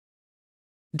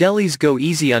Delhi's Go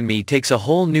Easy on Me takes a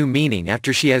whole new meaning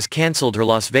after she has cancelled her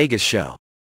Las Vegas show.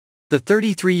 The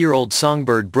 33-year-old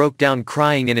songbird broke down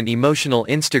crying in an emotional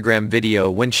Instagram video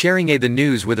when sharing the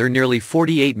news with her nearly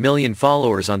 48 million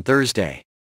followers on Thursday.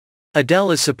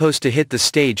 Adele is supposed to hit the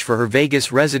stage for her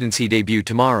Vegas residency debut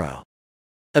tomorrow.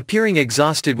 Appearing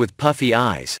exhausted with puffy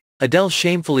eyes, Adele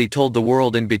shamefully told the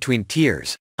world in between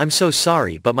tears, "I'm so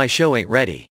sorry but my show ain't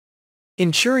ready."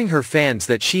 Ensuring her fans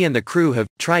that she and the crew have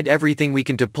tried everything we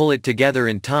can to pull it together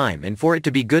in time and for it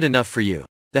to be good enough for you,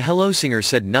 the Hello singer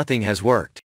said nothing has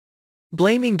worked.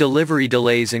 Blaming delivery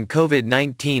delays and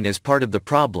COVID-19 as part of the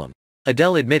problem,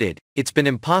 Adele admitted, "It's been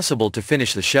impossible to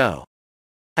finish the show.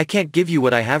 I can't give you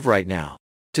what I have right now."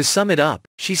 To sum it up,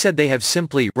 she said they have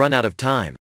simply run out of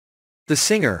time. The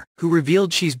singer, who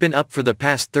revealed she's been up for the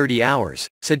past 30 hours,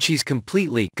 said she's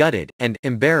completely gutted and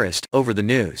embarrassed over the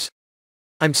news.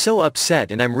 "I'm so upset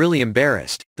and I'm really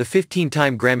embarrassed," the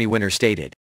 15-time Grammy winner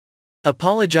stated.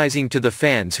 Apologizing to the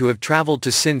fans who have traveled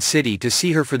to Sin City to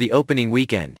see her for the opening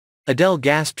weekend, Adele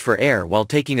gasped for air while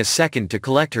taking a second to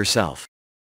collect herself.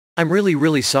 "I'm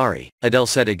really sorry," Adele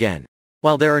said again.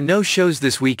 While there are no shows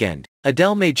this weekend,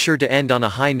 Adele made sure to end on a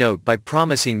high note by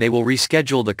promising they will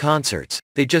reschedule the concerts,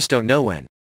 they just don't know when.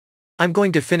 "I'm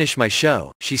going to finish my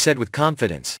show," she said with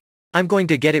confidence. "I'm going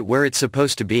to get it where it's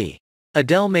supposed to be."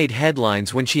 Adele made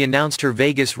headlines when she announced her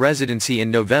Vegas residency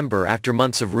in November after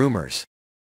months of rumors.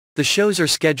 The shows are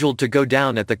scheduled to go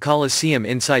down at the Coliseum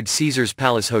inside Caesars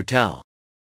Palace Hotel.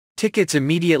 Tickets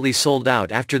immediately sold out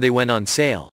after they went on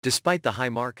sale, despite the high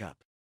markup.